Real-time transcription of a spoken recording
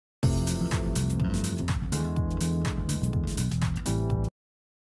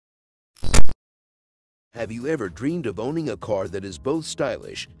Have you ever dreamed of owning a car that is both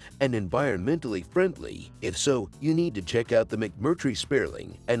stylish and environmentally friendly? If so, you need to check out the McMurtry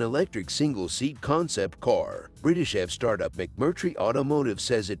Spéirling, an electric single-seat concept car. British startup McMurtry Automotive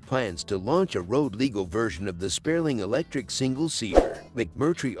says it plans to launch a road-legal version of the Spéirling electric single-seater.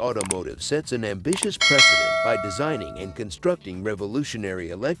 McMurtry Automotive sets an ambitious precedent by designing and constructing revolutionary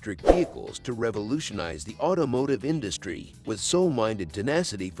electric vehicles to revolutionize the automotive industry. With soul-minded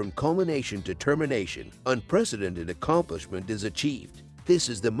tenacity from culmination to termination, unprecedented accomplishment is achieved. This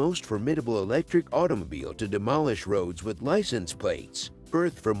is the most formidable electric automobile to demolish roads with license plates.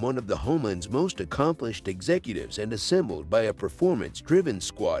 Birthed from one of the homeland's most accomplished executives and assembled by a performance-driven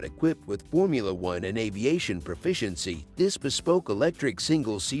squad equipped with Formula One and aviation proficiency, this bespoke electric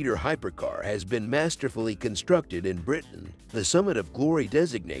single-seater hypercar has been masterfully constructed in Britain. The Summit of Glory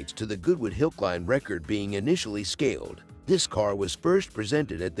designates to the Goodwood Hillclimb record being initially scaled. This car was first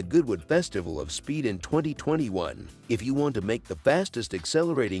presented at the Goodwood Festival of Speed in 2021. If you want to make the fastest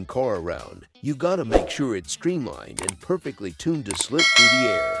accelerating car around, you gotta make sure it's streamlined and perfectly tuned to slip through the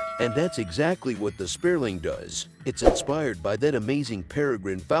air. And that's exactly what the Spéirling does. It's inspired by that amazing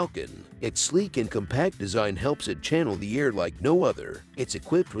peregrine falcon. Its sleek and compact design helps it channel the air like no other. It's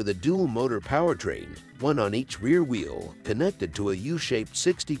equipped with a dual-motor powertrain, one on each rear wheel, connected to a U-shaped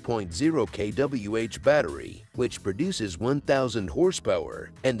 60.0 kWh battery, which produces 1,000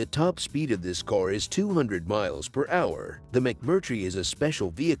 horsepower, and the top speed of this car is 200 miles per hour. The McMurtry is a special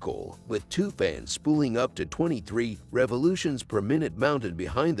vehicle, with two fans spooling up to 23 revolutions per minute mounted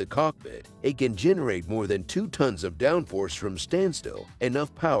behind the cockpit. It can generate more than 2 tons of downforce from standstill,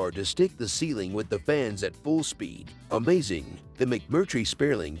 enough power to stick the ceiling with the fans at full speed. Amazing! The McMurtry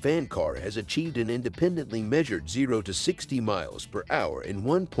Spéirling van car has achieved an independently measured 0 to 60 miles per hour in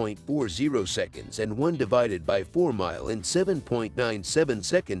 1.40 seconds and 1 divided by 4 mile in 7.97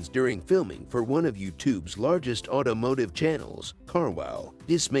 seconds during filming for one of YouTube's largest automotive channels, CarWow.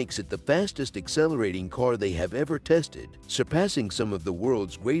 This makes it the fastest accelerating car they have ever tested, surpassing some of the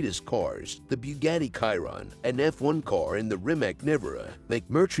world's greatest cars, the Bugatti Chiron, an F1 car, and the Rimac Nevera.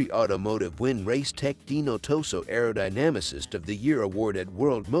 McMurtry Automotive win Race Tech Dino Toso Aerodynamicist of the Year award at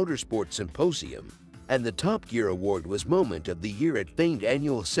World Motorsport Symposium, and the Top Gear Award was Moment of the Year at famed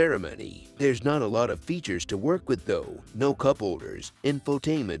annual ceremony. There's not a lot of features to work with though. No cup holders,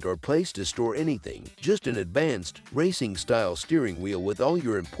 infotainment, or place to store anything. Just an advanced, racing-style steering wheel with all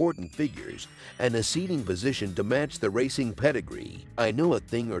your important figures, and a seating position to match the racing pedigree. I know a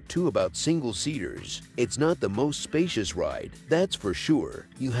thing or two about single-seaters. It's not the most spacious ride, that's for sure.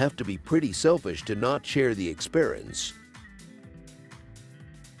 You have to be pretty selfish to not share the experience.